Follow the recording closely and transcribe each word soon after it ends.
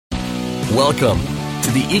Welcome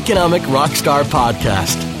to the Economic Rockstar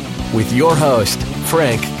Podcast with your host,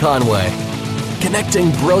 Frank Conway,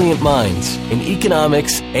 connecting brilliant minds in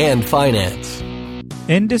economics and finance.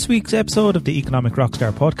 In this week's episode of the Economic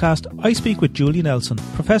Rockstar Podcast, I speak with Julie Nelson,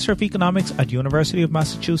 Professor of Economics at University of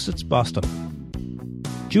Massachusetts, Boston.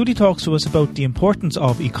 Julie talks to us about the importance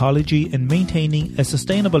of ecology in maintaining a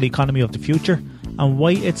sustainable economy of the future and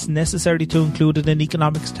why it's necessary to include it in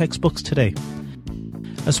economics textbooks today,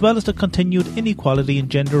 as well as the continued inequality in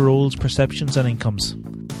gender roles, perceptions and incomes.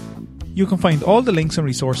 You can find all the links and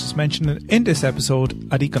resources mentioned in this episode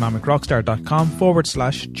at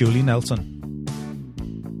economicrockstar.com/Julie Nelson.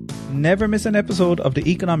 Never miss an episode of the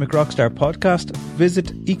Economic Rockstar podcast.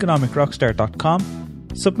 Visit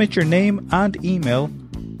economicrockstar.com, submit your name and email,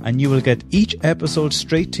 and you will get each episode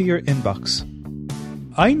straight to your inbox.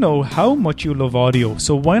 I know how much you love audio,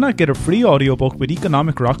 so why not get a free audiobook with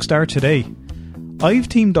Economic Rockstar today? I've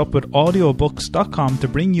teamed up with audiobooks.com to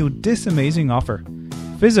bring you this amazing offer.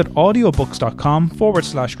 Visit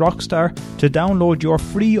audiobooks.com/rockstar to download your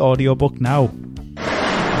free audiobook now.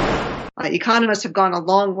 Economists have gone a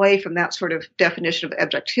long way from that sort of definition of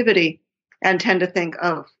objectivity and tend to think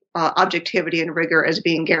of objectivity and rigor as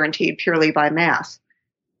being guaranteed purely by math,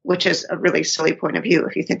 which is a really silly point of view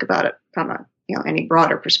if you think about it from any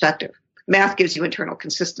broader perspective. Math gives you internal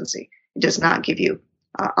consistency. It does not give you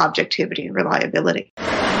objectivity and reliability.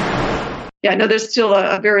 Yeah, no, there's still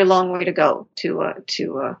a very long way to go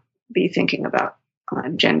to be thinking about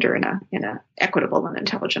gender in a equitable and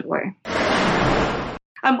intelligent way.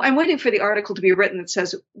 I'm waiting for the article to be written that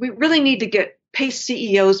says we really need to pay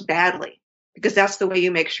CEOs badly, because that's the way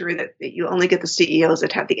you make sure that you only get the CEOs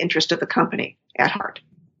that have the interest of the company at heart.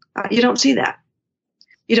 You don't see that.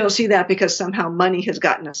 You don't see that because somehow money has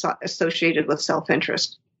gotten associated with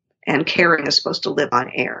self-interest, and caring is supposed to live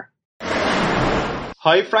on air.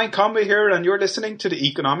 Hi, Frank Conway here, and you're listening to the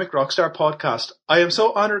Economic Rockstar Podcast. I am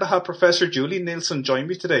so honoured to have Professor Julie Nelson join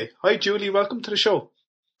me today. Hi, Julie. Welcome to the show.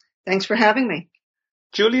 Thanks for having me.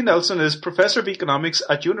 Julie Nelson is Professor of Economics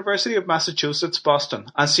at University of Massachusetts,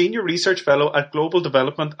 Boston, and Senior Research Fellow at Global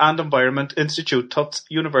Development and Environment Institute, Tufts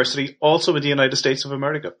University, also in the United States of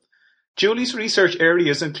America. Julie's research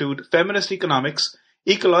areas include feminist economics,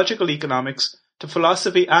 ecological economics, the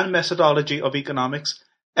philosophy and methodology of economics,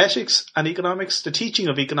 ethics and economics, the teaching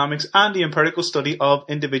of economics, and the empirical study of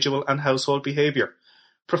individual and household behaviour.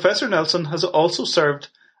 Professor Nelson has also served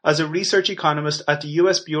as a research economist at the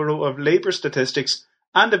US Bureau of Labour Statistics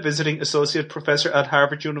and a visiting associate professor at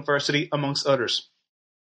Harvard University, amongst others.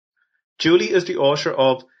 Julie is the author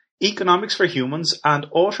of Economics for Humans and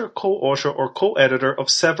author, co-author or co-editor of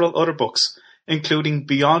several other books, including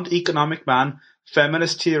Beyond Economic Man,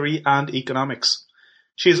 Feminist Theory and Economics.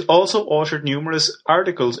 She has also authored numerous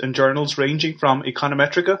articles in journals ranging from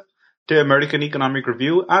Econometrica, the American Economic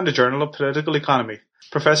Review, and the Journal of Political Economy.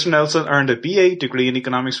 Professor Nelson earned a BA degree in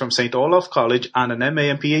economics from St. Olaf College and an MA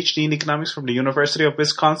and PhD in economics from the University of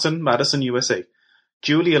Wisconsin-Madison, USA.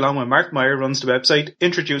 Julie, along with Mark Meyer, runs the website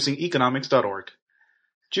introducingeconomics.org.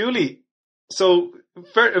 Julie, so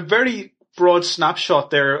a very broad snapshot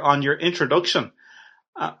there on your introduction.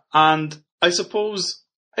 And I suppose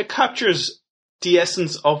it captures the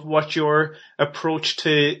essence of what your approach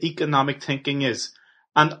to economic thinking is.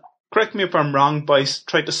 And correct me if I'm wrong by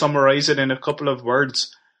trying to summarize it in a couple of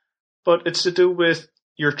words, but it's to do with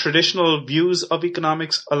your traditional views of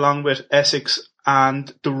economics along with ethics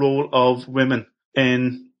and the role of women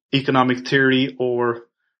in economic theory or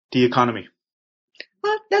the economy.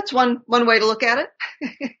 Well, that's one way to look at it.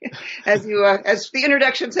 As the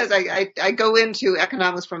introduction says, I go into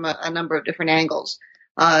economics from a number of different angles.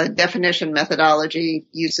 Definition, methodology,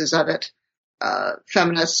 uses of it,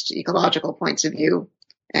 feminist, ecological points of view,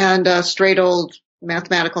 and straight old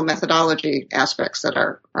mathematical methodology aspects that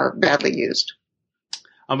are badly used.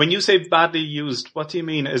 And when you say badly used, what do you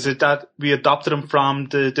mean? Is it that we adopted them from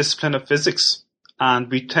the discipline of physics and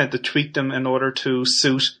we tend to tweak them in order to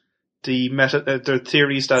suit the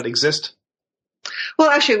theories that exist? Well,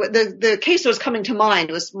 actually, the case that was coming to mind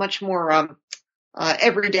was much more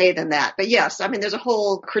everyday than that. But yes, I mean, there's a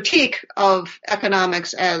whole critique of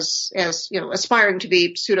economics as aspiring to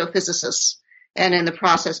be pseudophysicists, and in the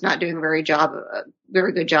process not doing a very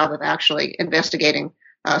good job of actually investigating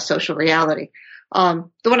social reality. The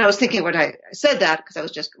one I was thinking when I said that, because I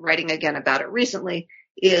was just writing again about it recently,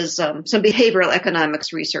 is some behavioral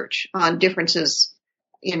economics research on differences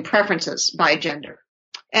in preferences by gender.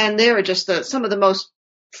 And there are just some of the most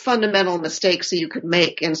fundamental mistakes that you could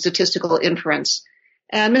make in statistical inference,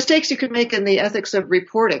 and mistakes you could make in the ethics of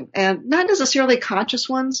reporting, and not necessarily conscious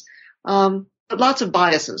ones, but lots of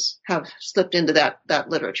biases have slipped into that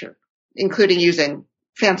literature. including using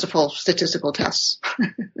fanciful statistical tests.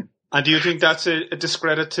 And do you think that's a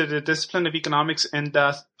discredit to the discipline of economics, in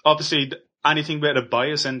that obviously anything with a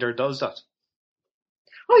bias in there does that?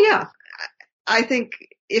 Oh, yeah. I think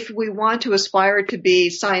if we want to aspire to be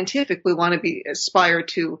scientific, we want to aspire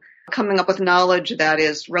to coming up with knowledge that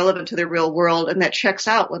is relevant to the real world and that checks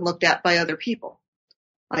out when looked at by other people.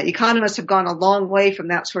 Economists have gone a long way from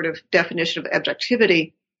that sort of definition of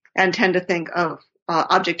objectivity and tend to think of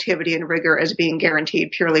objectivity and rigor as being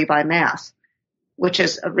guaranteed purely by math, which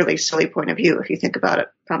is a really silly point of view if you think about it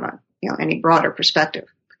from any broader perspective.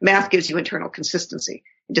 Math gives you internal consistency.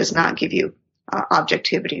 It does not give you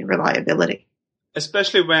objectivity and reliability.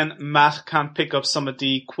 Especially when math can pick up some of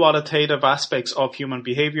the qualitative aspects of human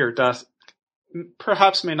behavior that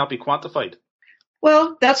perhaps may not be quantified.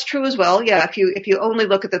 Well, that's true as well. Yeah, if you only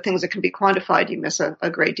look at the things that can be quantified, you miss a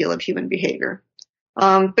great deal of human behavior.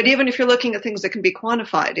 But even if you're looking at things that can be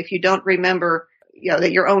quantified, if you don't remember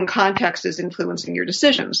that your own context is influencing your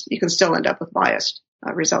decisions, you can still end up with biased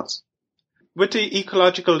results. With the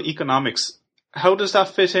ecological economics, how does that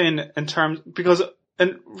fit in terms, because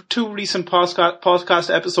in two recent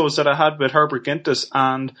podcast episodes that I had with Herbert Gintis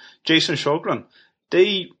and Jason Sjogren,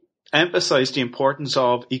 they emphasized the importance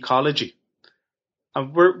of ecology.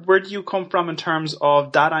 And where do you come from in terms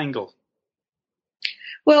of that angle?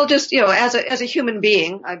 Well, just, as a human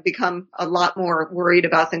being, I've become a lot more worried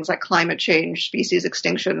about things like climate change, species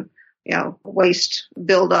extinction, waste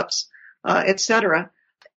buildups, et cetera.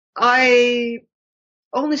 I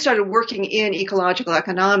only started working in ecological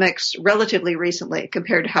economics relatively recently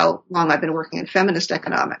compared to how long I've been working in feminist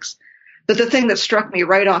economics. But the thing that struck me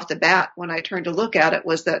right off the bat when I turned to look at it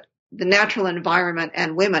was that the natural environment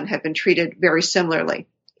and women have been treated very similarly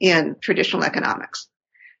in traditional economics.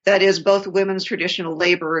 That is, both women's traditional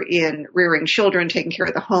labor in rearing children, taking care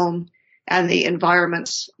of the home, and the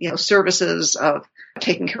environment's, services of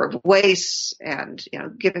taking care of waste and,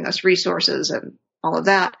 giving us resources and all of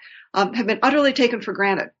that, have been utterly taken for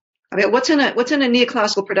granted. I mean, what's in a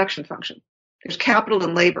neoclassical production function? There's capital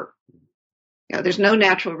and labor. There's no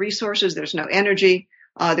natural resources. There's no energy.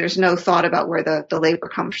 There's no thought about where the labor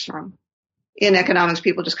comes from. In economics,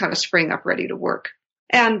 people just kind of spring up ready to work.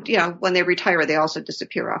 And, when they retire, they also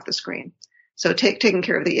disappear off the screen. So taking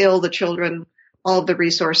care of the ill, the children, all of the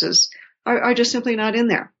resources are just simply not in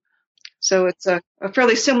there. So it's a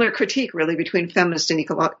fairly similar critique, really, between feminist and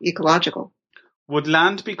ecological. Would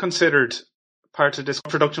land be considered part of this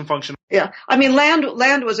production function? Yeah. I mean, land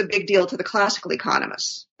was a big deal to the classical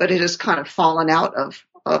economists, but it has kind of fallen out of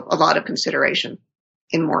a lot of consideration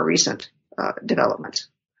in more recent development.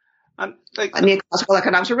 And neoclassical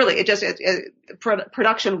economics are really,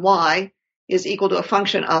 production Y is equal to a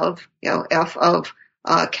function of, F of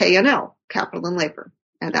K and L, capital and labor.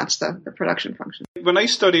 And that's the production function. When I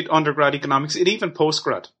studied undergrad economics, and even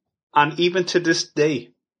postgrad, and even to this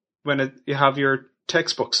day, when you have your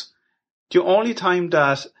textbooks, the only time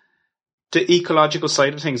that the ecological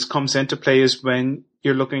side of things comes into play is when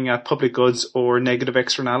you're looking at public goods or negative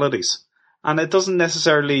externalities. And it doesn't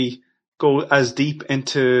necessarily go as deep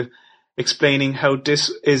into explaining how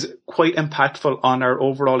this is quite impactful on our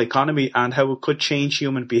overall economy and how it could change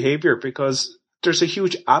human behavior, because there's a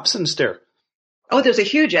huge absence there. Oh, there's a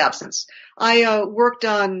huge absence. I worked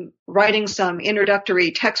on writing some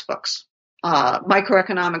introductory textbooks,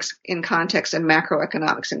 microeconomics in context and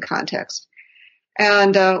macroeconomics in context.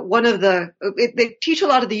 And they teach a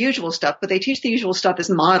lot of the usual stuff, but they teach the usual stuff as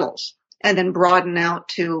models and then broaden out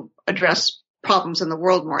to address problems in the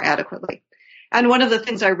world more adequately. And one of the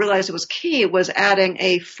things I realized was key was adding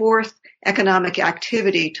a fourth economic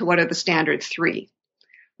activity to what are the standard three.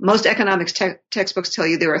 Most economics textbooks tell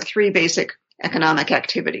you there are three basic economic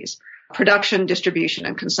activities: production, distribution,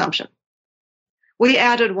 and consumption. We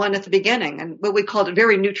added one at the beginning, and what we called it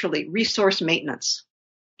very neutrally, resource maintenance.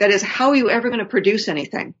 That is, how are you ever going to produce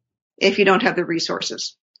anything if you don't have the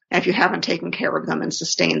resources, if you haven't taken care of them and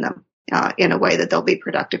sustained them in a way that they'll be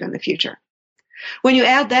productive in the future? When you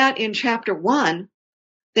add that in chapter 1,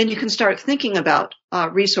 then you can start thinking about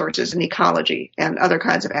resources and ecology and other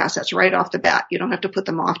kinds of assets right off the bat. You don't have to put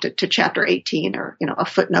them off to chapter 18 or, a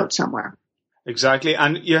footnote somewhere. Exactly.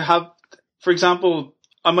 And you have, for example,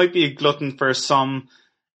 I might be a glutton for some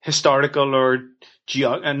historical or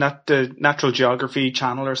not the natural geography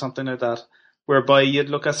channel or something like that, whereby you'd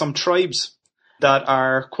look at some tribes that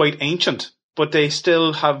are quite ancient, but they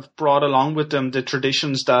still have brought along with them the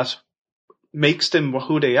traditions that makes them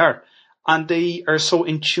who they are. And they are so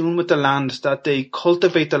in tune with the land that they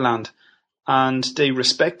cultivate the land and they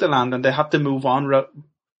respect the land, and they have to move on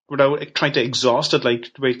without trying to exhaust it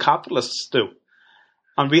like the way capitalists do.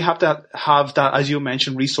 And we have to have that, as you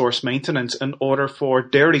mentioned, resource maintenance in order for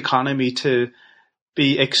their economy to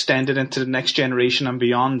be extended into the next generation and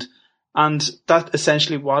beyond. And that's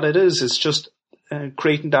essentially what it is. It's just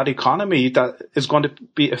creating that economy that is going to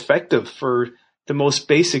be effective for the most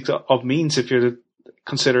basic of means, if you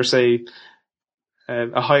consider, say,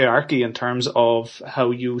 a hierarchy in terms of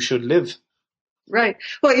how you should live. Right.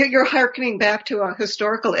 Well, you're hearkening back to a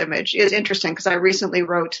historical image is interesting, because I recently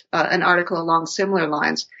wrote an article along similar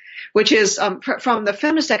lines, which is from the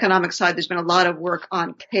feminist economic side, there's been a lot of work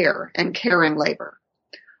on care and caring labor,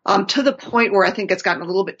 to the point where I think it's gotten a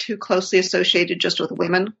little bit too closely associated just with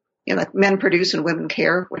women, like men produce and women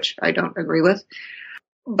care, which I don't agree with.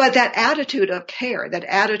 But that attitude of care, that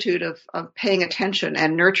attitude of paying attention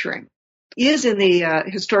and nurturing is in the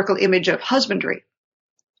historical image of husbandry.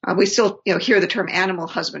 We still, hear the term animal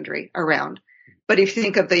husbandry around, but if you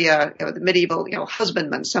think of the medieval,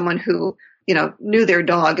 husbandman, someone who, knew their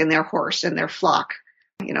dog and their horse and their flock,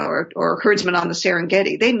 or herdsmen on the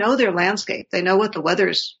Serengeti, they know their landscape. They know what the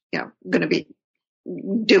weather's, going to be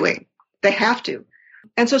doing. They have to.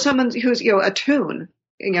 And so someone who's, attuned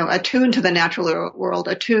to the natural world,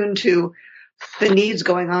 attuned to the needs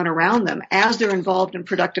going on around them as they're involved in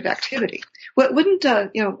productive activity. Wouldn't,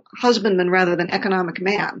 husbandman rather than economic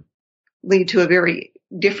man lead to a very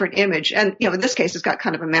different image? And, in this case, it's got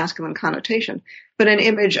kind of a masculine connotation, but an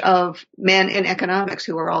image of men in economics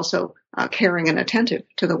who are also caring and attentive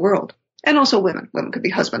to the world. And also women. Women could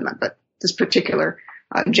be husbandmen, but this particular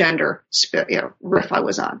gender riff I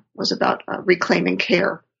was on was about reclaiming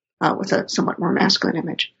care with a somewhat more masculine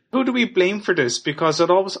image. Who do we blame for this? Because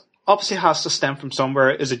it always obviously has to stem from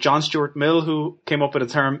somewhere. Is it John Stuart Mill who came up with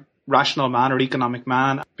the term rational man or economic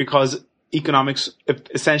man? Because economics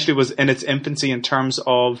essentially was in its infancy in terms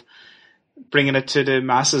of bringing it to the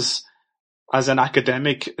masses as an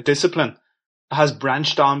academic discipline. It has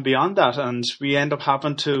branched on beyond that, and we end up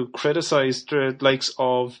having to criticize the likes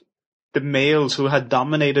of the males who had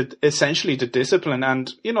dominated essentially the discipline.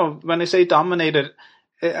 And, when I say dominated,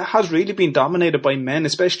 it has really been dominated by men,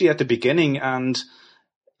 especially at the beginning. And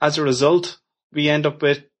as a result, we end up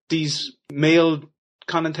with these male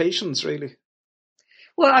connotations, really.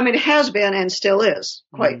 Well, it has been and still is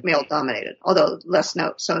quite male dominated, although less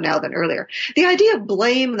so now than earlier. The idea of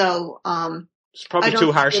blame, though, it's probably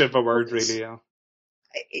too harsh of a word, really. Yeah.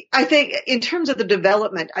 I think in terms of the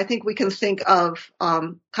development, I think we can think of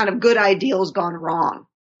kind of good ideals gone wrong.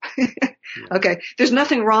 Okay. There's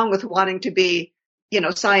nothing wrong with wanting to be,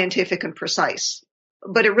 scientific and precise,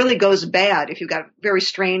 but it really goes bad if you've got a very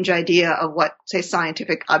strange idea of what, say,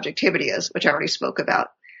 scientific objectivity is, which I already spoke about,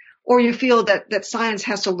 or you feel that science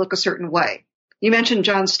has to look a certain way. You mentioned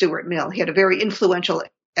John Stuart Mill. He had a very influential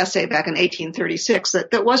essay back in 1836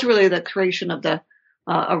 that was really the creation of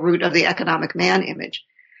a root of the economic man image.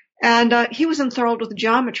 And he was enthralled with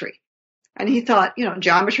geometry. And he thought,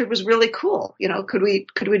 geometry was really cool. Could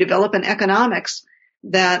we develop an economics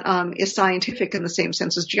that is scientific in the same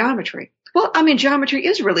sense as geometry? Well, geometry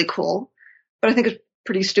is really cool, but I think it's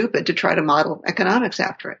pretty stupid to try to model economics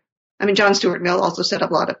after it. John Stuart Mill also said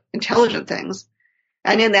a lot of intelligent things.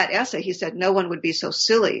 And in that essay, he said no one would be so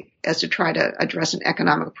silly as to try to address an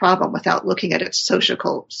economic problem without looking at its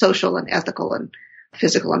social and ethical and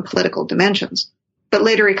physical and political dimensions. But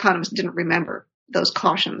later economists didn't remember those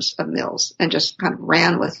cautions of Mill's and just kind of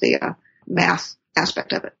ran with the math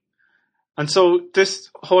aspect of it. And so this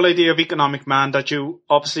whole idea of economic man that you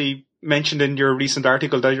obviously mentioned in your recent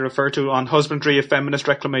article that you refer to on husbandry, a feminist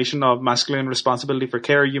reclamation of masculine responsibility for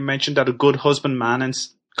care, you mentioned that a good husbandman, in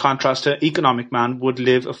contrast to economic man, would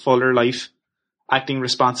live a fuller life, acting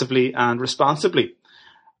responsibly and responsibly.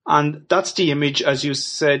 And that's the image, as you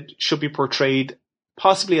said, should be portrayed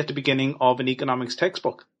possibly at the beginning of an economics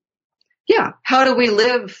textbook. Yeah. How do we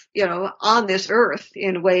live, on this earth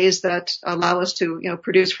in ways that allow us to,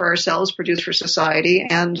 produce for ourselves, produce for society,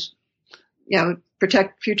 and,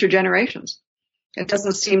 protect future generations? It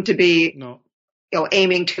doesn't seem to be,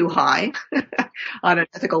 aiming too high on an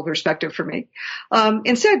ethical perspective for me.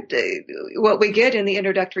 Instead, what we get in the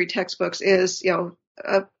introductory textbooks is,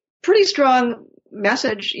 a pretty strong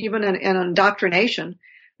message, even in indoctrination,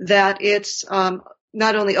 that it's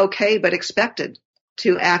not only okay but expected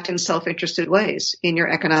to act in self-interested ways in your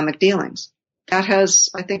economic dealings. That has,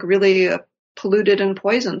 I think, really polluted and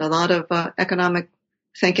poisoned a lot of economic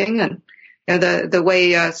thinking, and the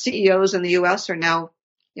way CEOs in the U.S. are now,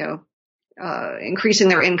 increasing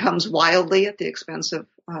their incomes wildly at the expense of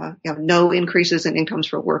no increases in incomes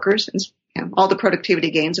for workers. And all the productivity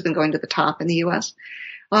gains have been going to the top in the U.S.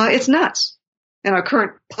 It's nuts. And our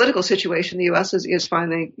current political situation in the U.S. is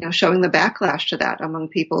finally showing the backlash to that among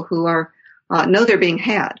people who are know they're being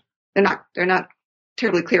had. They're not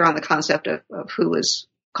terribly clear on the concept of who is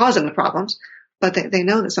causing the problems, but they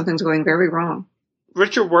know that something's going very wrong.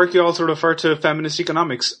 With your work, you also refer to feminist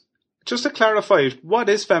economics. Just to clarify, what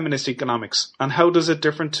is feminist economics and how does it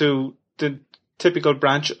differ to the typical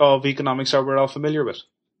branch of economics that we're all familiar with?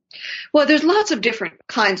 Well, there's lots of different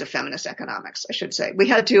kinds of feminist economics, I should say. We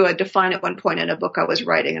had to define at one point in a book I was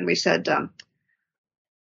writing, and we said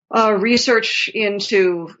research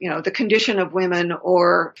into, the condition of women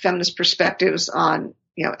or feminist perspectives on,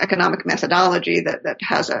 economic methodology that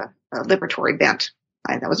has a liberatory bent.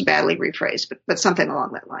 That was badly rephrased, but something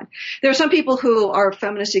along that line. There are some people who are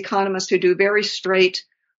feminist economists who do very straight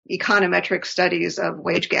econometric studies of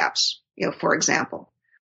wage gaps, for example.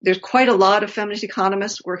 There's quite a lot of feminist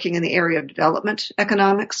economists working in the area of development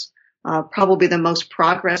economics. Probably the most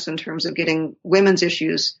progress in terms of getting women's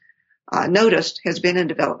issues noticed has been in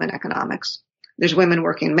development economics. There's women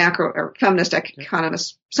working macro or feminist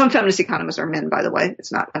economists. Some feminist economists are men, by the way.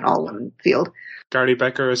 It's not an all-women field. Gary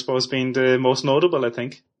Becker, I suppose, being the most notable, I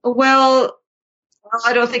think. Well,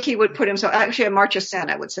 I don't think he would put himself. Actually, Amartya Sen,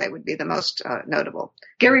 I would say, would be the most notable.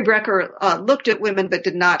 Gary Becker looked at women, but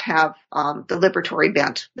did not have the liberatory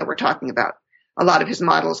bent that we're talking about. A lot of his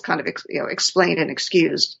models kind of explained and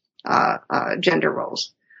excused gender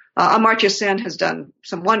roles. Amartya Sen has done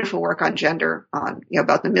some wonderful work on gender, on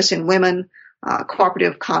about the missing women,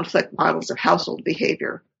 cooperative conflict models of household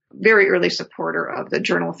behavior. Very early supporter of the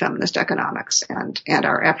Journal of Feminist Economics and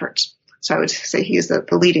our efforts. So I would say he's the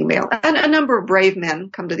leading male. And a number of brave men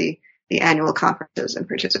come to the annual conferences and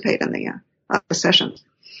participate in the sessions.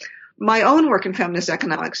 My own work in feminist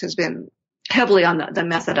economics has been heavily on the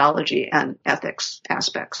methodology and ethics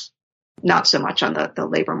aspects, not so much on the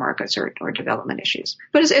labor markets or development issues.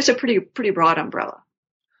 But it's a pretty broad umbrella.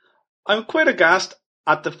 I'm quite aghast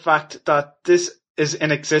at the fact that this is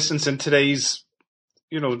in existence in today's,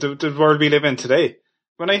 the world we live in today.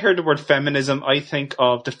 When I hear the word feminism, I think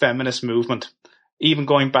of the feminist movement, even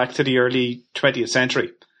going back to the early 20th century.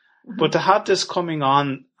 Mm-hmm. But to have this coming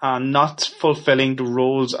on and not fulfilling the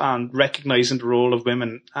roles and recognizing the role of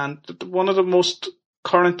women, and one of the most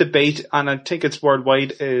current debate, and I think it's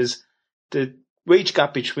worldwide, is the wage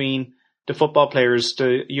gap between the football players,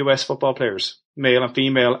 the US football players, male and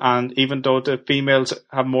female, and even though the females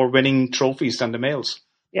have more winning trophies than the males.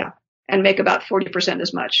 Yeah, and make about 40%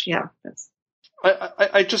 as much. Yeah, that's.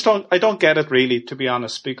 I just don't get it really, to be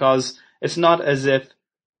honest, because it's not as if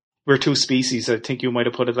we're two species. I think you might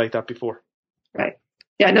have put it like that before. Right.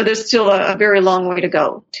 Yeah. No, there's still a very long way to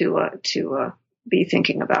go to be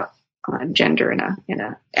thinking about gender in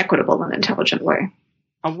a equitable and intelligent way.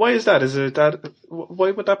 And why is that? Why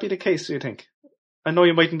would that be the case, do you think? I know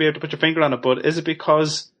you mightn't be able to put your finger on it, but is it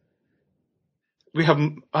because we have,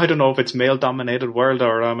 I don't know if it's male-dominated world,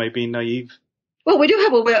 or am I being naive? Well, we do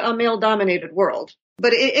have a male-dominated world,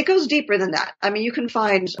 but it goes deeper than that. I mean, you can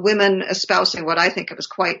find women espousing what I think of as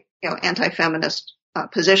quite, anti-feminist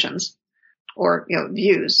positions or,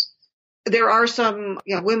 views. There are some,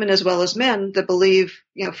 women as well as men that believe,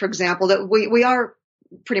 for example, that we are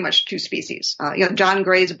pretty much two species. John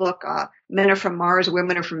Gray's book, Men Are From Mars,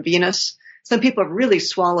 Women Are From Venus. Some people have really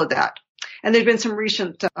swallowed that. And there's been some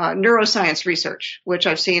recent neuroscience research, which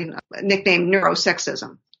I've seen nicknamed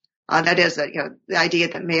neurosexism. That is that, the idea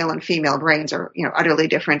that male and female brains are, utterly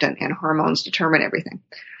different and hormones determine everything.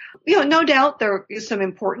 No doubt there is some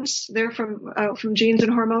importance there from genes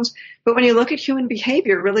and hormones. But when you look at human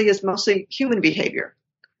behavior, it really is mostly human behavior,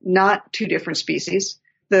 not two different species.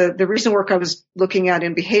 The recent work I was looking at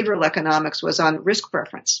in behavioral economics was on risk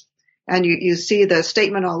preference. And you see the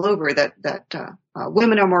statement all over that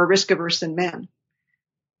women are more risk averse than men.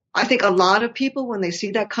 I think a lot of people, when they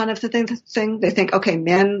see that kind of thing, they think, okay,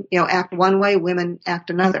 men, act one way, women act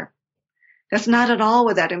another. That's not at all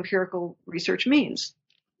what that empirical research means.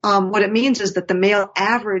 What it means is that the male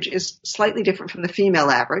average is slightly different from the female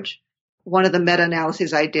average. One of the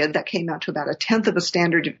meta-analyses I did, that came out to about 1/10 of a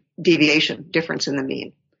standard deviation difference in the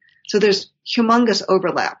mean. So there's humongous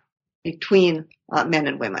overlap between men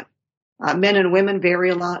and women. Men and women vary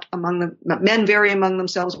a lot among them. Men vary among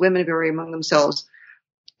themselves, women vary among themselves.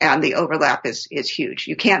 And the overlap is huge.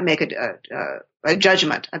 You can't make a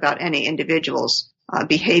judgment about any individual's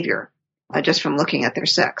behavior just from looking at their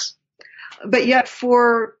sex. But yet,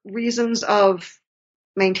 for reasons of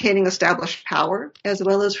maintaining established power, as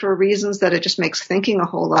well as for reasons that it just makes thinking a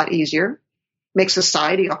whole lot easier, makes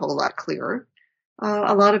society a whole lot clearer,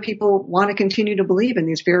 a lot of people want to continue to believe in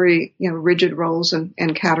these very rigid roles and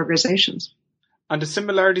categorizations. And the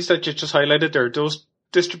similarities that you just highlighted there, those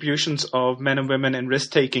distributions of men and women in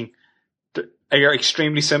risk taking are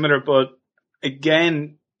extremely similar, but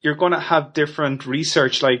again, you're going to have different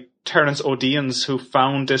research, like Terence O'Dean's, who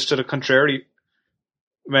found this to the contrary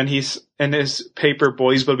when he's in his paper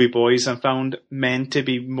Boys Will Be Boys, and found men to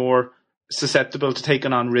be more susceptible to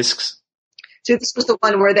taking on risks. So this was the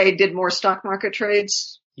one where they did more stock market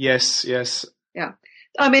trades? Yes. Yeah.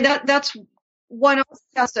 I mean, that's one also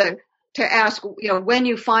has to ask, when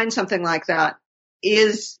you find something like that,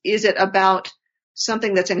 is it about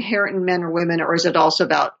something that's inherent in men or women, or is it also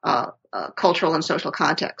about cultural and social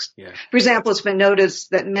context? Yeah. For example, it's been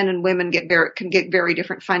noticed that men and women can get very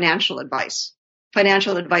different financial advice.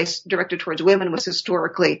 Financial advice directed towards women was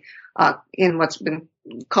historically in what's been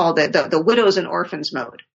called the widows and orphans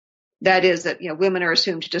mode. That is that, women are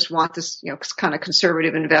assumed to just want this, kind of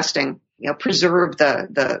conservative investing, preserve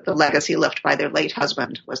the legacy left by their late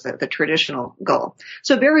husband was the traditional goal.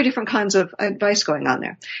 So very different kinds of advice going on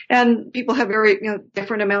there. And people have very,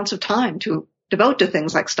 different amounts of time to devote to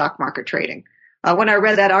things like stock market trading. When I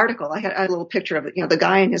read that article, I had a little picture of it, the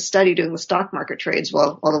guy in his study doing the stock market trades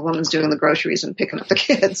while the woman's doing the groceries and picking up the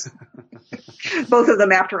kids. Both of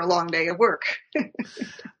them after a long day of work.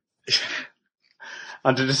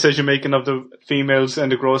 And the decision making of the females in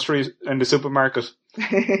the groceries in the supermarket.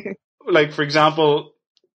 Like, for example,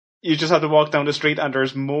 you just have to walk down the street and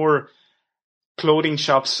there's more clothing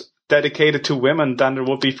shops dedicated to women than there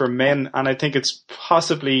would be for men. And I think it's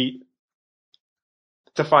possibly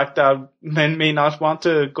the fact that men may not want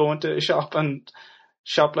to go into a shop and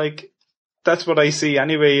shop. Like, that's what I see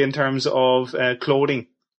anyway in terms of clothing.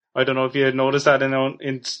 I don't know if you had noticed that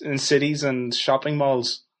in cities and shopping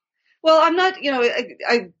malls. Well, I'm not,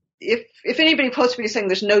 if anybody quotes me saying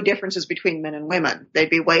there's no differences between men and women, they'd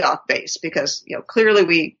be way off base because,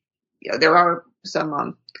 clearly there are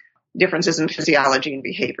some differences in physiology and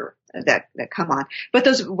behavior that come on. But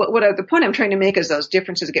the point I'm trying to make is those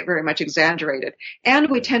differences get very much exaggerated, and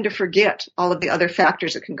we tend to forget all of the other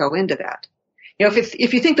factors that can go into that.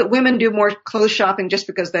 If you think that women do more clothes shopping just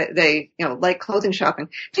because they like clothing shopping,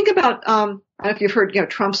 think about, I don't know if you've heard,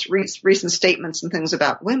 Trump's recent statements and things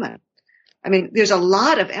about women. I mean, there's a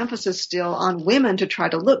lot of emphasis still on women to try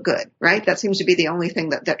to look good, right? That seems to be the only thing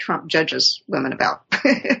that Trump judges women about.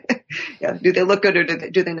 Yeah, do they look good or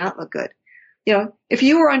do they not look good? If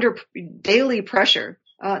you were under daily pressure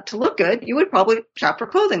to look good, you would probably shop for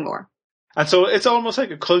clothing more. And so it's almost like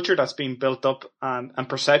a culture that's being built up and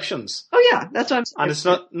perceptions. Oh yeah, that's what I'm saying. And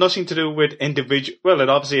it's nothing to do with individual. Well, it's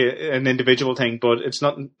obviously an individual thing, but it's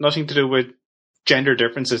nothing to do with gender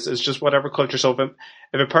differences. It's just whatever culture. So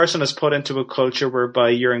if a person is put into a culture whereby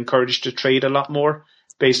you're encouraged to trade a lot more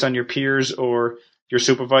based on your peers or your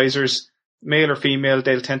supervisors, male or female,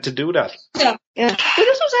 they'll tend to do that. Yeah. But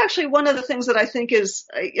this was actually one of the things that I think is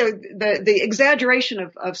the exaggeration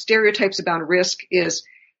of stereotypes about risk is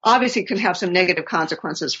obviously can have some negative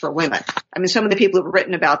consequences for women. I mean, some of the people who've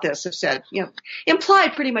written about this have said,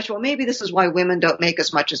 implied pretty much, well, maybe this is why women don't make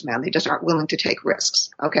as much as men. They just aren't willing to take risks.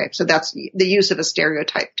 Okay, so that's the use of a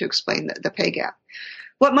stereotype to explain the pay gap.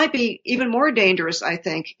 What might be even more dangerous, I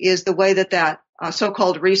think, is the way that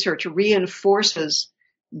so-called research reinforces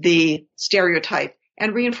the stereotype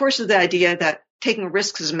and reinforces the idea that taking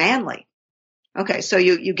risks is manly. Okay, so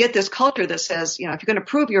you get this culture that says, if you're going to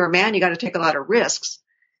prove you're a man, you got to take a lot of risks.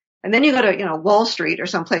 And then you go to, Wall Street or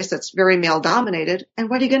someplace that's very male dominated.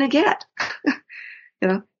 And what are you going to get?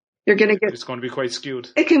 You're going to get. It's going to be quite skewed.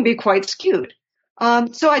 It can be quite skewed.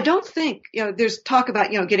 So I don't think, there's talk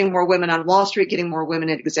about, getting more women on Wall Street, getting more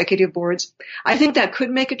women at executive boards. I think that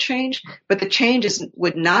could make a change, but the change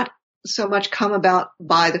would not so much come about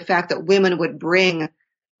by the fact that women would bring,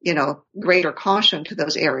 greater caution to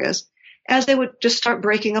those areas as they would just start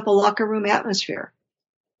breaking up a locker room atmosphere.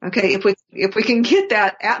 Okay, if we can get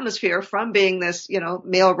that atmosphere from being this,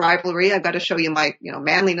 male rivalry, I've got to show you my,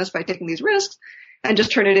 manliness by taking these risks, and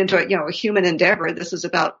just turn it into a human endeavor. This is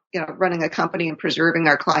about, running a company and preserving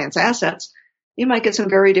our clients' assets. You might get some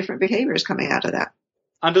very different behaviors coming out of that.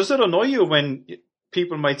 And does it annoy you when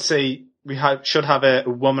people might say should have a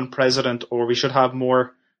woman president, or we should have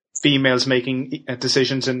more females making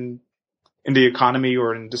decisions in the economy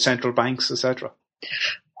or in the central banks, etc.?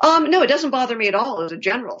 No, it doesn't bother me at all as a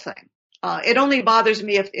general thing. It only bothers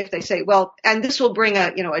me if they say, well, and this will bring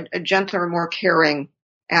a gentler, more caring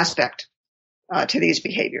aspect to these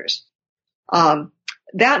behaviors.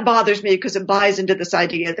 That bothers me because it buys into this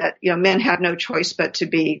idea that, men have no choice but to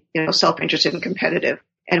be, self-interested and competitive,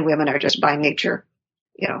 and women are just by nature,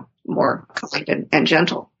 more kind and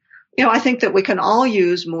gentle. I think that we can all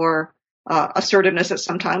use more assertiveness at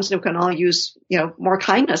some times, and we can all use, more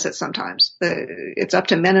kindness at some times. It's up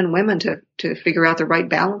to men and women to figure out the right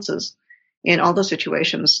balances in all those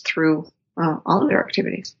situations through all of their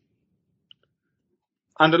activities.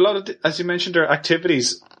 And a lot of, as you mentioned, there are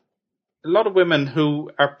activities. A lot of women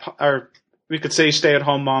who are we could say,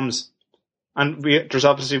 stay-at-home moms, and there's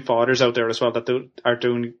obviously fathers out there as well that are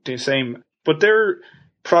doing the same. But their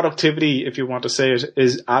productivity, if you want to say it,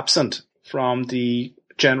 is absent from the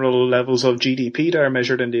general levels of GDP that are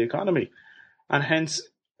measured in the economy. And hence,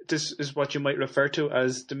 this is what you might refer to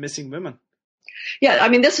as the missing women. Yeah, I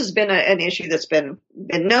mean, this has been an issue that's been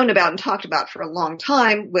known about and talked about for a long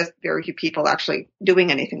time, with very few people actually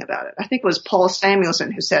doing anything about it. I think it was Paul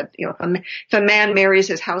Samuelson who said, if a man marries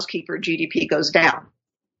his housekeeper, GDP goes down.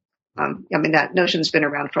 I mean, that notion's been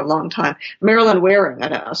around for a long time. Marilyn Waring,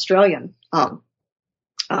 an Australian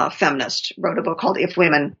feminist, wrote a book called If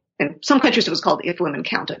Women, in some countries it was called If Women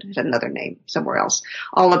Counted. It had another name somewhere else,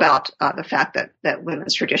 all about the fact that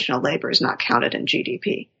women's traditional labor is not counted in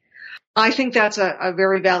GDP. I think that's a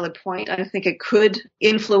very valid point. I think it could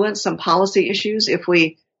influence some policy issues if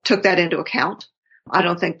we took that into account. I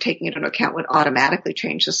don't think taking it into account would automatically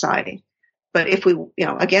change society. But if we,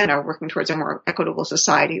 again, are working towards a more equitable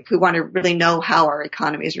society, if we want to really know how our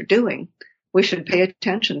economies are doing, we should pay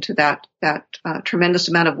attention to that tremendous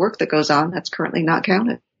amount of work that goes on that's currently not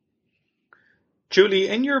counted. Julie,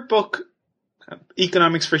 in your book,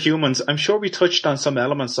 Economics for Humans, I'm sure we touched on some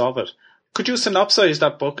elements of it. Could you synopsize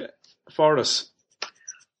that book for us?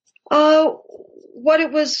 What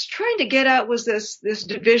it was trying to get at was this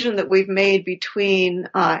division that we've made between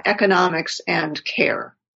economics and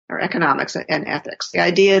care, or economics and ethics. The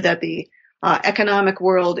idea that the economic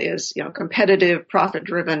world is, competitive,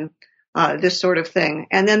 profit-driven, this sort of thing.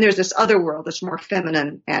 And then there's this other world that's more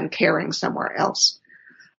feminine and caring somewhere else.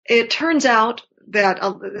 It turns out that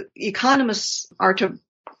economists are to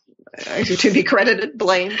be credited,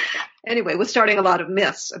 blamed, anyway, with starting a lot of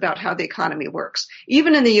myths about how the economy works.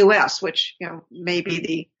 Even in the U.S., which, may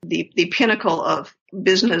be the pinnacle of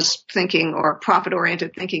business thinking or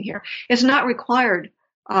profit-oriented thinking here, it's not required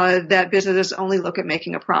that businesses only look at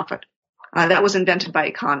making a profit. That was invented by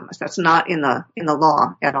economists. That's not in the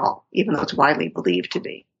law at all, even though it's widely believed to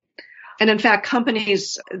be. And in fact,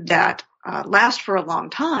 companies that last for a long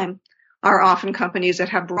time are often companies that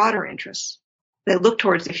have broader interests. They look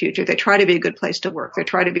towards the future. They try to be a good place to work. They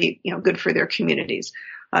try to be, good for their communities.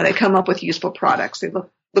 They come up with useful products. They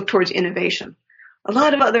look towards innovation. A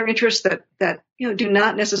lot of other interests that do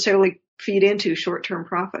not necessarily feed into short-term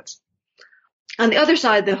profits. On the other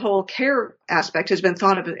side, the whole care aspect has been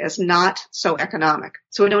thought of as not so economic.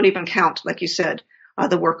 So we don't even count, like you said,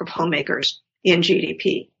 the work of homemakers in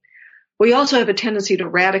GDP. We also have a tendency to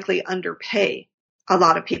radically underpay a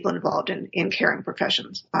lot of people involved in caring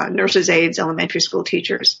professions, nurses, aides, elementary school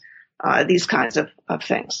teachers, these kinds of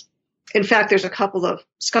things. In fact, there's a couple of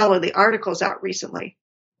scholarly articles out recently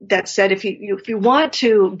that said if you want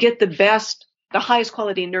to get the highest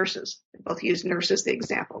quality nurses, they both use nurses as the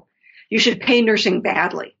example, you should pay nursing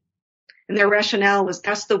badly. And their rationale was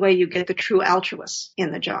that's the way you get the true altruists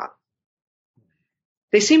in the job.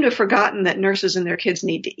 They seem to have forgotten that nurses and their kids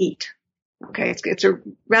need to eat. Okay, it's a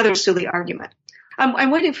rather silly argument.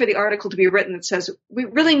 I'm waiting for the article to be written that says we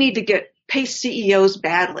really need to pay CEOs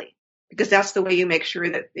badly, because that's the way you make sure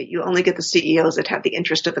that you only get the CEOs that have the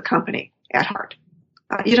interest of the company at heart.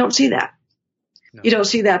 You don't see that. No. You don't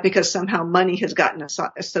see that because somehow money has gotten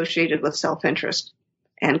associated with self-interest,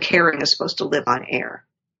 and caring is supposed to live on air.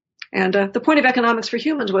 And the point of Economics for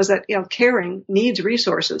Humans was that caring needs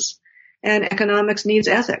resources, and economics needs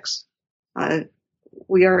ethics.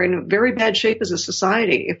 We are in very bad shape as a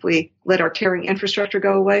society if we let our caring infrastructure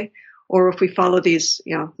go away, or if we follow these,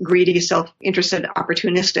 greedy, self-interested,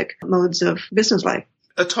 opportunistic modes of business life.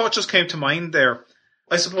 A thought just came to mind there.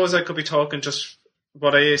 I suppose I could be talking just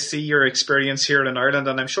what I see your experience here in Ireland,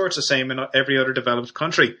 and I'm sure it's the same in every other developed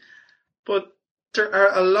country. But there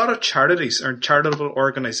are a lot of charities or charitable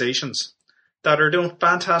organisations that are doing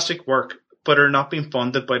fantastic work, but are not being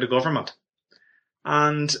funded by the government.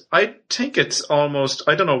 And I think it's almost,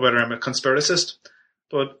 I don't know whether I'm a conspiracist,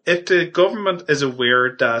 but if the government is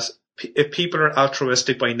aware that if people are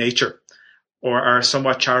altruistic by nature or are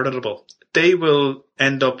somewhat charitable, they will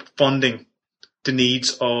end up funding the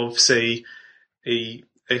needs of, say, a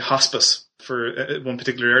hospice for one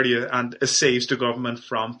particular area, and it saves the government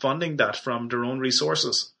from funding that from their own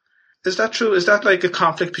resources. Is that true? Is that like a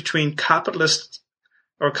conflict between capitalism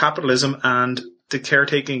and the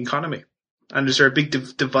caretaking economy? And is there a big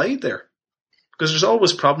divide there? Because there's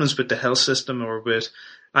always problems with the health system or with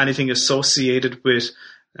anything associated with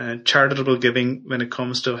charitable giving when it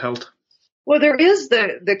comes to health. Well, there is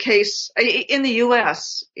the case in the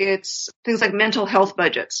U.S. It's things like mental health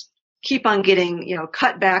budgets keep on getting,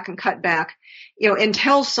 cut back and cut back,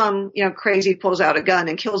 until some, crazy pulls out a gun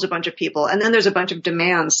and kills a bunch of people. And then there's a bunch of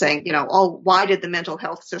demands saying, why did the mental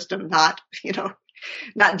health system not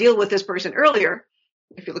deal with this person earlier?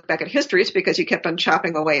 If you look back at history, it's because you kept on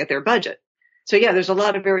chopping away at their budget. So yeah, there's a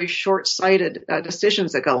lot of very short-sighted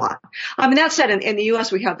decisions that go on. That said, in the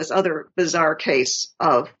U.S. we have this other bizarre case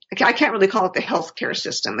of, I can't really call it the healthcare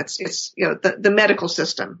system. It's the medical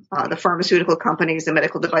system, the pharmaceutical companies, the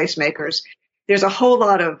medical device makers. There's a whole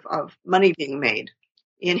lot of money being made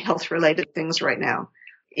in health-related things right now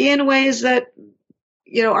in ways that,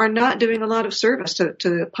 are not doing a lot of service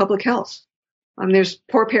to public health. There's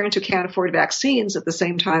poor parents who can't afford vaccines at the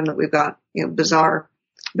same time that we've got,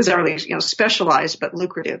 bizarrely, specialized but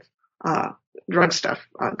lucrative drug stuff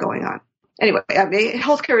going on. Anyway,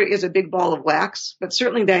 healthcare is a big ball of wax, but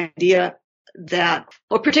certainly the idea that,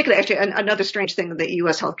 particularly actually another strange thing in the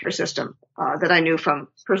U.S. healthcare system that I knew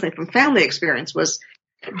personally from family experience was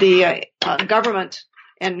the government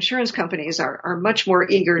and insurance companies are much more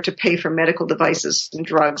eager to pay for medical devices and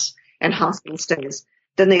drugs and hospital stays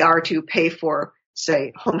than they are to pay for,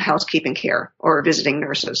 say, home housekeeping care or visiting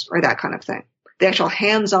nurses or that kind of thing. The actual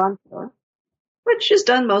hands-on care, which is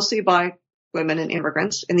done mostly by women and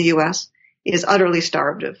immigrants in the U.S., is utterly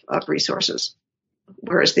starved of resources,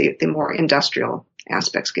 whereas the more industrial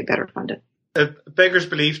aspects get better funded. A beggar's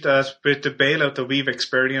belief that with the bailout that we've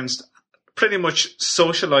experienced, pretty much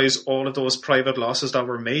socialize all of those private losses that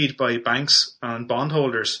were made by banks and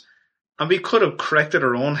bondholders. And we could have corrected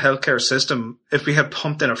our own healthcare system if we had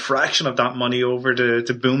pumped in a fraction of that money over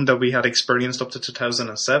the boom that we had experienced up to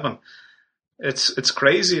 2007. It's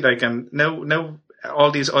crazy. And now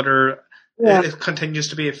all these other, it continues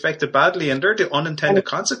to be affected badly, and they're the unintended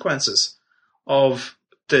consequences of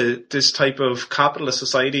this type of capitalist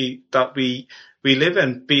society that we live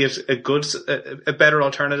in, be it a better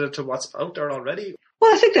alternative to what's out there already.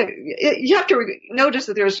 Well, I think that you have to notice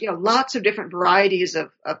that there's, lots of different varieties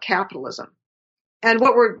of capitalism. And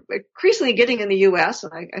what we're increasingly getting in the U.S.,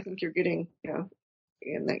 and I think you're getting,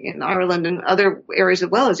 in Ireland and other areas as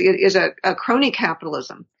well, is a crony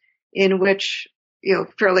capitalism in which,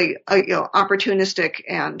 fairly, opportunistic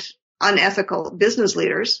and unethical business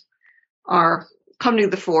leaders are coming to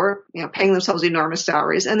the fore, paying themselves enormous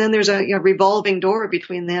salaries. And then there's a revolving door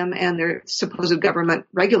between them and their supposed government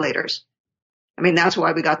regulators. That's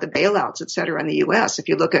why we got the bailouts, et cetera, in the U.S. If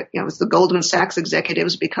you look at, it's the Goldman Sachs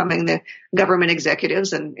executives becoming the government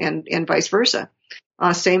executives and vice versa.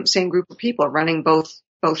 Same group of people running both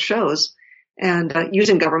shows and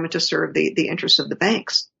using government to serve the interests of the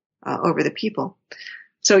banks over the people.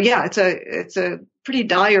 So yeah, it's a pretty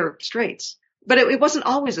dire straits. But it wasn't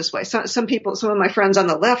always this way. Some of my friends on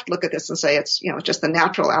the left look at this and say it's just the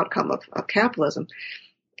natural outcome of capitalism.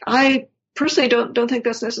 I personally don't think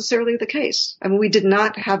that's necessarily the case. We did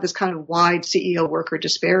not have this kind of wide CEO worker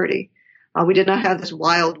disparity. We did not have this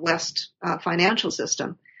Wild West financial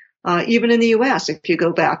system. Even in the U.S., if you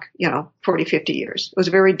go back, 40, 50 years, it was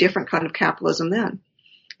a very different kind of capitalism then.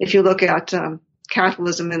 If you look at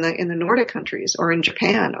capitalism in the Nordic countries or in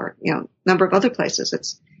Japan or, a number of other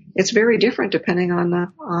places, it's very different depending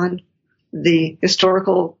on the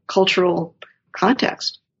historical, cultural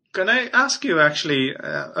context. Can I ask you, actually,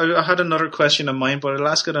 I had another question in mind, but I'll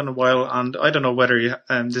ask it in a while, and I don't know whether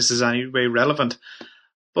this is any way relevant,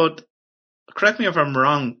 but correct me if I'm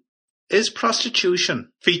wrong. Is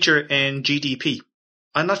prostitution feature in GDP?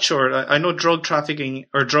 I'm not sure. I know drug trafficking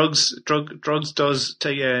or drugs is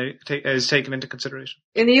taken into consideration.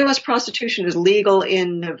 In the U.S., prostitution is legal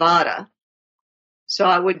in Nevada. So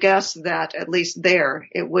I would guess that at least there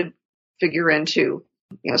it would figure into,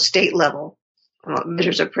 state level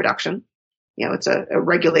measures of production. It's a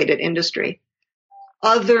regulated industry.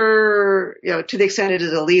 To the extent it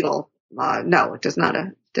is illegal, no, it did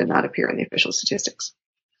not appear in the official statistics.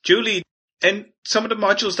 Julie, in some of the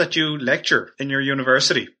modules that you lecture in your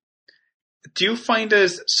university, do you find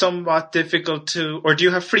it somewhat difficult or do you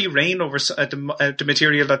have free reign over the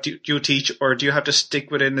material that you teach, or do you have to stick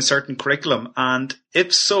within a certain curriculum? And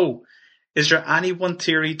if so, is there any one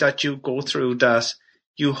theory that you go through that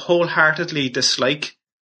you wholeheartedly dislike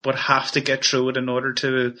but have to get through it in order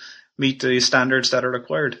to meet the standards that are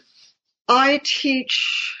required? I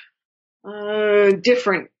teach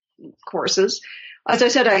different courses. As I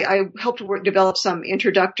said, I helped develop some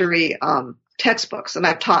introductory textbooks, and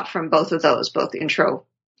I've taught from both of those, both intro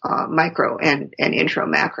micro and intro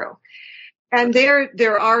macro. And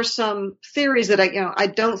there are some theories that I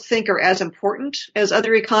don't think are as important as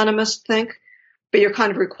other economists think, but you're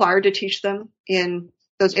kind of required to teach them in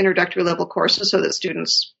those introductory level courses so that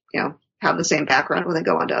students, have the same background when they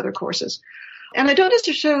go on to other courses. And I don't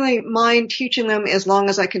necessarily mind teaching them as long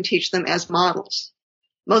as I can teach them as models.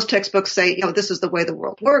 Most textbooks say, this is the way the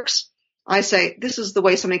world works. I say, this is the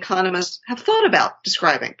way some economists have thought about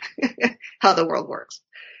describing how the world works.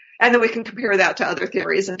 And then we can compare that to other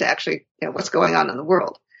theories and to actually, what's going on in the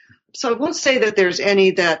world. So I won't say that there's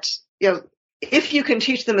any that, if you can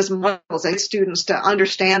teach them as models, aid students to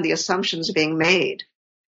understand the assumptions being made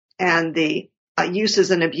and the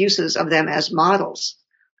uses and abuses of them as models,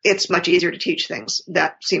 it's much easier to teach things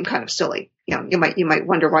that seem kind of silly. You might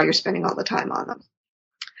wonder why you're spending all the time on them.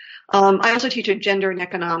 I also teach a gender and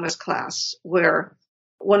economics class where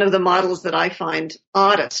one of the models that I find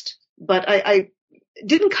oddest, but I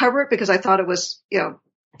didn't cover it because I thought it was,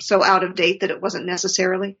 so out of date that it wasn't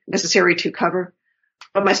necessary to cover.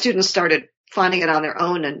 But my students started finding it on their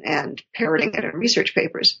own and parroting it in research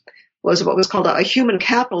papers, was what was called a human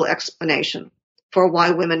capital explanation for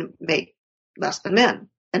why women make less than men.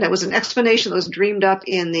 And it was an explanation that was dreamed up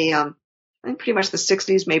in the, I think pretty much the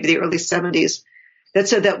 60s, maybe the early 70s, that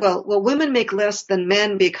said that, well, women make less than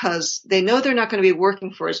men because they know they're not going to be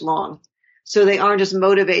working for as long, so they aren't as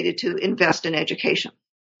motivated to invest in education.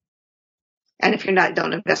 And if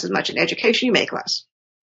don't invest as much in education, you make less.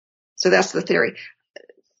 So that's the theory.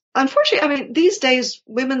 Unfortunately, these days,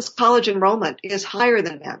 women's college enrollment is higher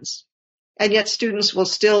than men's. And yet students will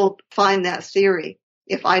still find that theory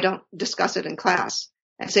if I don't discuss it in class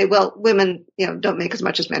and say, well, women, don't make as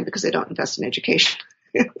much as men because they don't invest in education.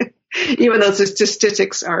 Even though the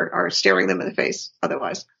statistics are staring them in the face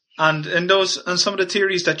otherwise. And some of the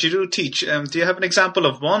theories that you do teach, do you have an example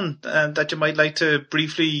of one that you might like to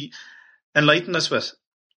briefly enlighten us with?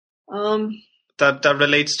 That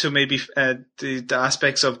relates to maybe the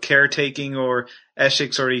aspects of caretaking or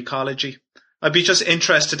ethics or ecology. I'd be just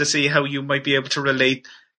interested to see how you might be able to relate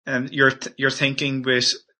your thinking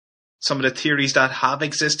with some of the theories that have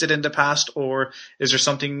existed in the past, or is there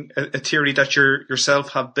something, a theory that you yourself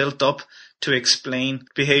have built up to explain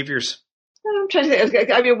behaviors? I'm trying to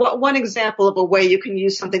think. One example of a way you can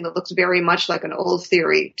use something that looks very much like an old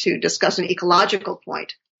theory to discuss an ecological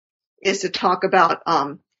point is to talk about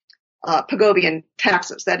Pigovian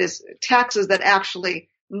taxes. That is, taxes that actually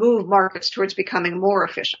move markets towards becoming more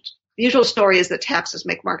efficient. The usual story is that taxes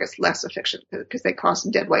make markets less efficient because they cause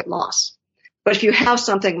deadweight loss. But if you have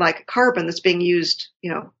something like carbon that's being used,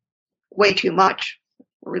 way too much,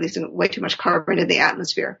 releasing way too much carbon into the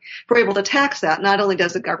atmosphere, if we're able to tax that, not only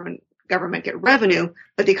does the government get revenue,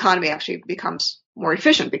 but the economy actually becomes more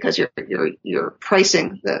efficient because you're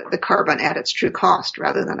pricing the carbon at its true cost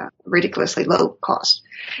rather than a ridiculously low cost.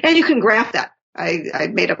 And you can graph that. I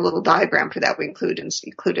made up a little diagram for that. We included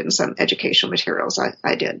in some educational materials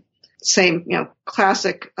I did. Same,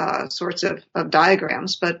 classic sorts of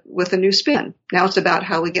diagrams, but with a new spin. Now it's about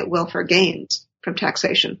how we get welfare gains from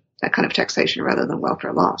taxation, that kind of taxation rather than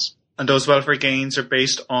welfare loss. And those welfare gains are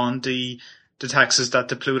based on the taxes that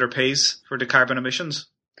the polluter pays for the carbon emissions?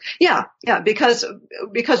 Yeah, because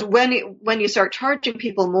when you start charging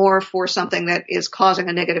people more for something that is causing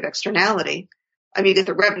a negative externality, you get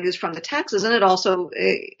the revenues from the taxes, and it also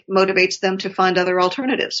motivates them to find other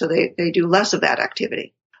alternatives, so they do less of that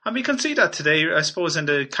activity. And we can see that today, I suppose, in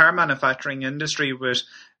the car manufacturing industry with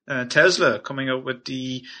Tesla coming out with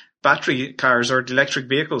the battery cars or the electric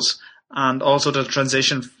vehicles, and also the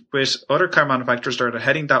transition with other car manufacturers that are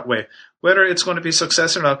heading that way. Whether it's going to be a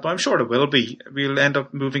success or not, but I'm sure it will be. We'll end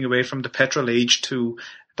up moving away from the petrol age to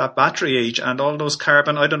that battery age, and all those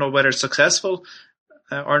carbon, I don't know whether it's successful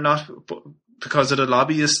or not because of the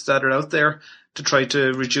lobbyists that are out there to try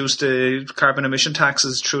to reduce the carbon emission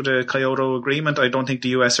taxes through the Kyoto Agreement. I don't think the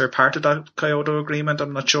US are part of that Kyoto Agreement,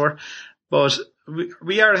 I'm not sure. But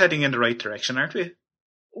we are heading in the right direction, aren't we?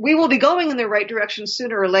 We will be going in the right direction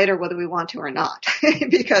sooner or later, whether we want to or not,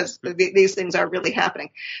 because these things are really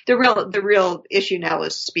happening. The real issue now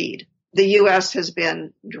is speed. The U.S. has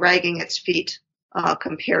been dragging its feet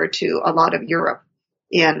compared to a lot of Europe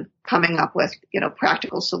in coming up with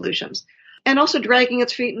practical solutions, and also dragging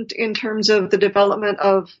its feet in terms of the development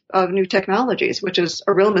of new technologies, which is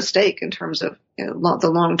a real mistake in terms of the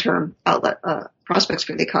long-term outlet prospects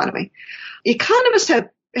for the economy. Economists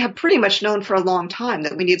have pretty much known for a long time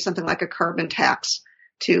that we need something like a carbon tax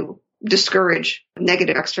to discourage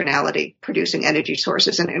negative externality producing energy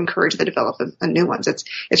sources and encourage the development of new ones.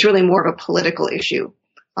 It's really more of a political issue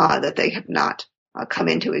that they have not come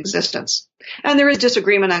into existence. And there is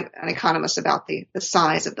disagreement on economists about the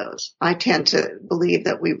size of those. I tend to believe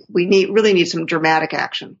that we really need some dramatic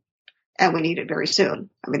action, and we need it very soon.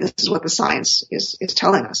 This is what the science is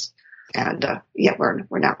telling us. And yet we're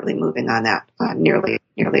not really moving on that nearly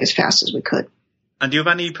as fast as we could. And do you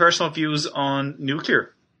have any personal views on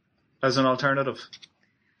nuclear? as an alternative?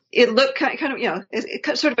 It looked kind of,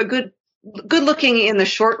 it's sort of a good looking in the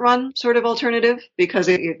short run sort of alternative because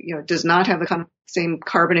it does not have the same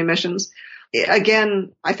carbon emissions.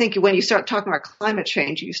 Again, I think when you start talking about climate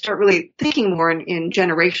change, you start really thinking more in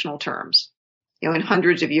generational terms, in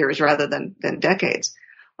hundreds of years rather than decades.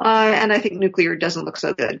 And I think nuclear doesn't look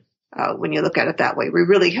so good when you look at it that way. We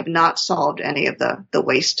really have not solved any of the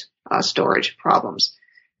waste storage problems.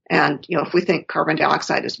 And, if we think carbon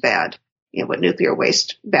dioxide is bad, what nuclear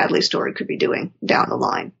waste badly stored could be doing down the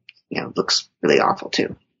line, looks really awful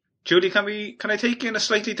too. Julie, can I take you in a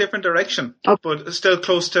slightly different direction, Oh. but still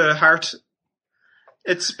close to heart?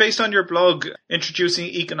 It's based on your blog,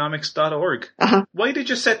 introducingeconomics.org. Uh-huh. Why did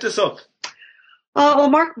you set this up? Well,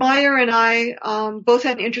 Mark Meyer and I both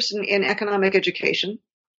had an interest in economic education.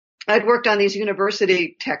 I'd worked on these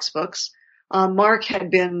university textbooks. Mark had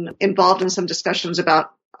been involved in some discussions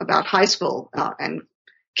about high school and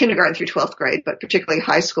kindergarten through 12th grade, but particularly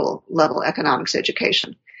high school level economics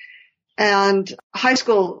education. And high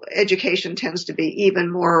school education tends to be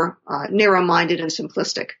even more narrow-minded and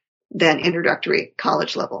simplistic than introductory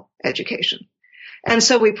college level education. And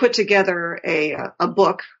so we put together a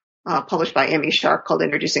book published by Amy Sharp called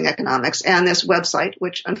Introducing Economics, and this website,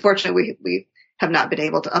 which unfortunately we have not been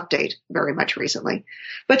able to update very much recently,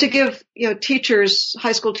 but to give teachers,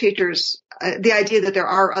 high school teachers, the idea that there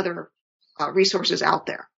are other resources out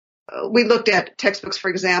there. We looked at textbooks, for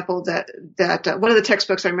example, that one of the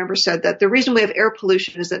textbooks I remember said that the reason we have air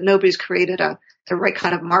pollution is that nobody's created the right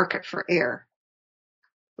kind of market for air,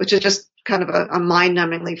 which is just kind of a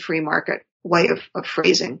mind-numbingly free market way of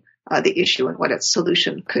phrasing the issue and what its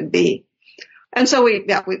solution could be. And so we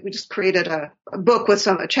just created a book with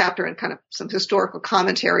a chapter and kind of some historical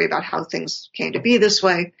commentary about how things came to be this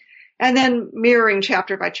way, and then mirroring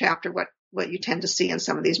chapter by chapter what you tend to see in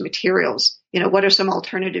some of these materials. What are some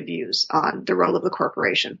alternative views on the role of the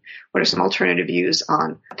corporation? What are some alternative views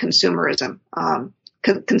on consumerism,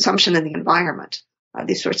 consumption in the environment?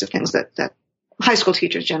 These sorts of things that high school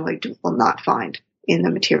teachers generally will not find in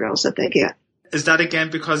the materials that they get. Is that again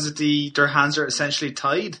because their hands are essentially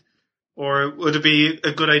tied? Or would it be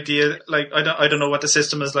a good idea, like, I don't know what the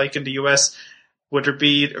system is like in the US, would there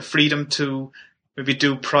be freedom to maybe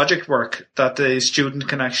do project work that the student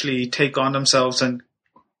can actually take on themselves and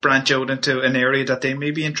branch out into an area that they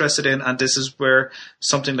may be interested in? And this is where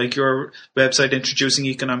something like your website,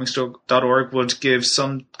 introducingeconomics.org, would give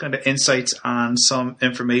some kind of insights and some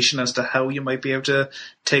information as to how you might be able to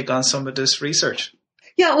take on some of this research.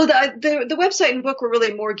 Yeah, well, the website and book were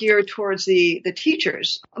really more geared towards the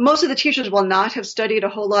teachers. Most of the teachers will not have studied a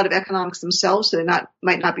whole lot of economics themselves, so they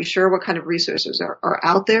might not be sure what kind of resources are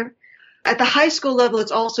out there. At the high school level,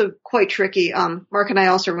 it's also quite tricky. Mark and I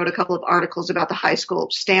also wrote a couple of articles about the high school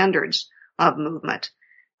standards movement.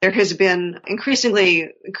 There has been increasing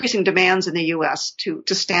demands in the U.S. to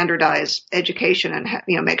standardize education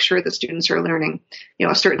and make sure that students are learning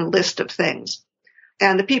a certain list of things.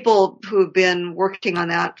 And the people who've been working on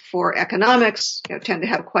that for economics tend to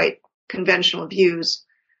have quite conventional views.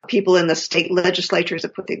 People in the state legislatures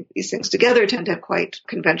that put these things together tend to have quite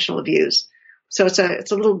conventional views. So it's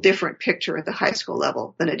a little different picture at the high school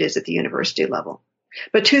level than it is at the university level.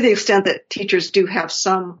 But to the extent that teachers do have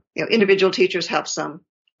some, individual teachers have some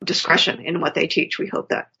discretion in what they teach, we hope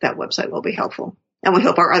that website will be helpful. And we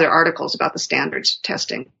hope our other articles about the standards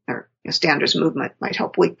testing or standards movement might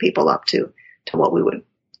help wake people up to what we would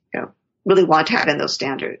really want to have in those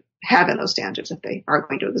standards if they are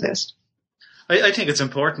going to exist. I think it's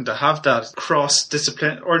important to have that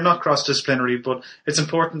cross-discipline, or not cross-disciplinary, but it's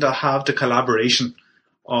important to have the collaboration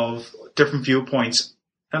of different viewpoints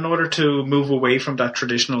in order to move away from that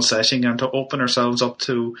traditional setting and to open ourselves up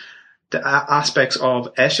to the aspects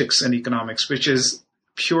of ethics in economics, which is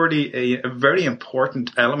purely a very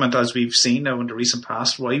important element, as we've seen now in the recent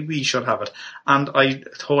past, why we should have it. And I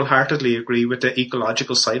wholeheartedly agree with the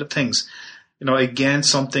ecological side of things. Again,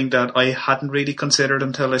 something that I hadn't really considered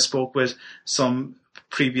until I spoke with some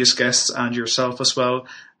previous guests and yourself as well,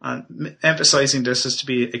 and emphasizing this is to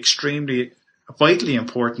be extremely, vitally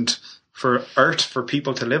important for Earth, for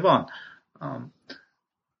people to live on.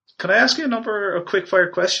 Can I ask you a number of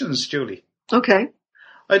quick-fire questions, Julie? Okay.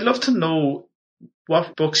 I'd love to know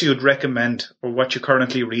what books you'd recommend, or what you're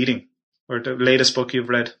currently reading, or the latest book you've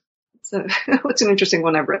read. So, what's an interesting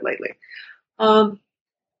one I've read lately?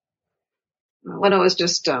 What I was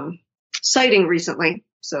just citing recently,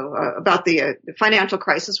 about the financial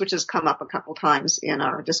crisis, which has come up a couple times in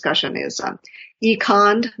our discussion, is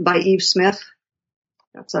Econ by Eve Smith.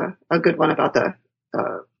 That's a good one about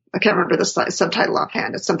I can't remember the subtitle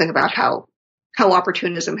offhand. It's something about how How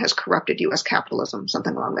Opportunism Has Corrupted U.S. Capitalism,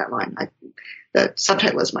 something along that line. The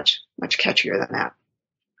subtitle is much catchier than that.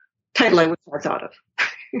 Title I wish I thought of.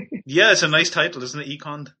 Yeah, it's a nice title, isn't it?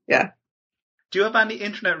 Econ. Yeah. Do you have any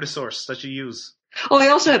internet resource that you use? Oh, I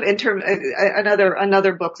also have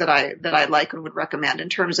another book that I like and would recommend in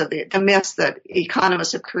terms of the myths that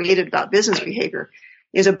economists have created about business behavior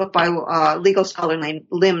is a book by legal scholar named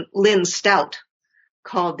Lynn Stout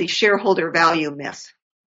called The Shareholder Value Myth.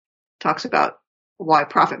 Talks about why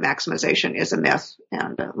profit maximization is a myth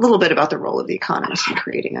and a little bit about the role of the economist in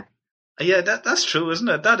creating it. Yeah, that's true, isn't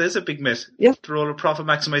it? That is a big myth. Yep. The role of profit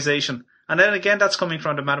maximization. And then again, that's coming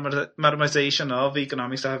from the mathematization of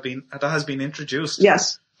economics that has been introduced.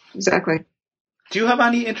 Yes, exactly. Do you have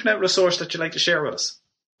any internet resource that you'd like to share with us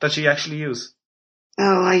that you actually use?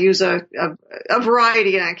 Oh, I use a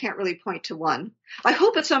variety, and I can't really point to one. I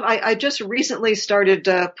hope it's I just recently started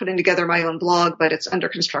putting together my own blog, but it's under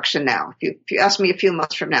construction now. If you ask me a few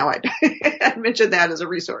months from now, I'd mention that as a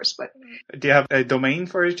resource. But do you have a domain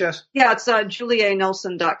for it yet? Yeah, it's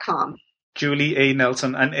julienelson.com. Julie A.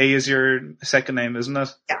 Nelson, and A is your second name, isn't it?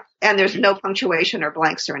 Yeah, and there's no punctuation or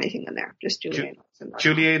blanks or anything in there. Just Julie A. Nelson.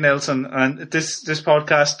 Julie A. Nelson, and this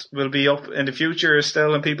podcast will be up in the future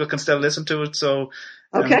still, and people can still listen to it. So,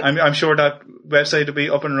 okay. I'm sure that website will be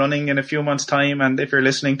up and running in a few months' time. And if you're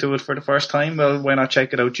listening to it for the first time, well, why not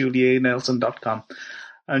check it out? JulieANelson.com.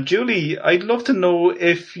 And Julie, I'd love to know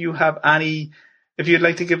if you'd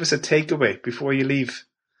like to give us a takeaway before you leave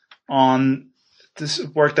on this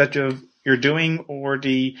work that you're doing, or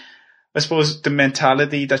the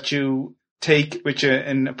mentality that you take with you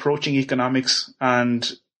in approaching economics and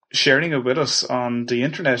sharing it with us on the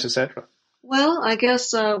internet, etc. Well, I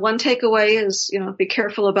guess one takeaway is, be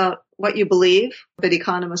careful about what you believe that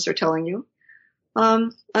economists are telling you.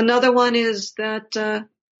 Another one is that to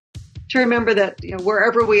remember that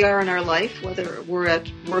wherever we are in our life, whether we're at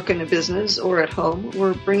work in a business or at home,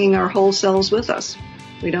 we're bringing our whole selves with us.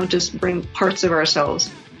 We don't just bring parts of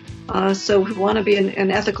ourselves. So if we want to be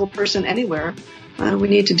an ethical person anywhere, we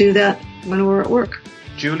need to do that when we're at work.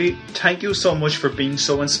 Julie, thank you so much for being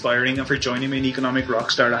so inspiring and for joining me in Economic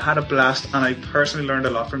Rockstar. I had a blast and I personally learned a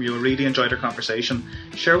lot from you. I really enjoyed our conversation.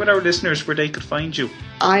 Share with our listeners where they could find you.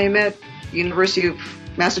 I am at University of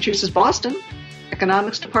Massachusetts, Boston,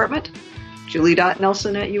 Economics Department,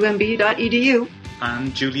 julie.nelson@umb.edu.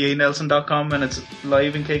 And julieanelson.com, and it's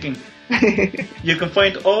live and kicking. You can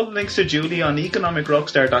find all the links to Julie on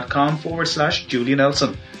economicrockstar.com/Julie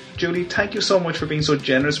Nelson. Julie, thank you so much for being so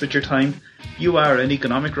generous with your time. You are an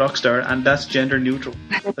economic rock star, and that's gender neutral,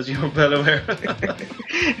 as you're well aware.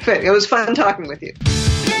 It was fun talking with you.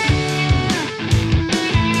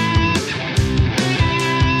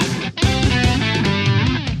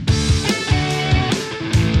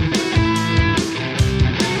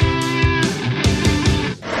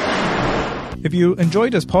 If you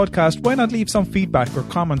enjoyed this podcast, why not leave some feedback or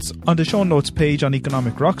comments on the show notes page on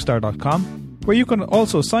economicrockstar.com, where you can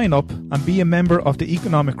also sign up and be a member of the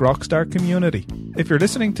Economic Rockstar community. If you're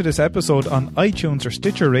listening to this episode on iTunes or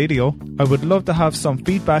Stitcher Radio, I would love to have some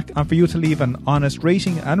feedback and for you to leave an honest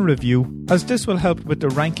rating and review, as this will help with the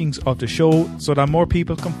rankings of the show so that more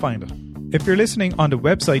people can find it. If you're listening on the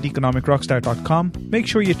website economicrockstar.com, make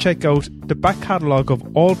sure you check out the back catalogue of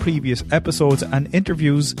all previous episodes and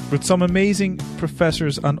interviews with some amazing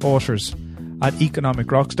professors and authors at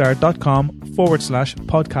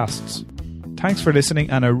economicrockstar.com/podcasts. Thanks for listening,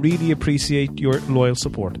 and I really appreciate your loyal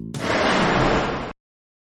support.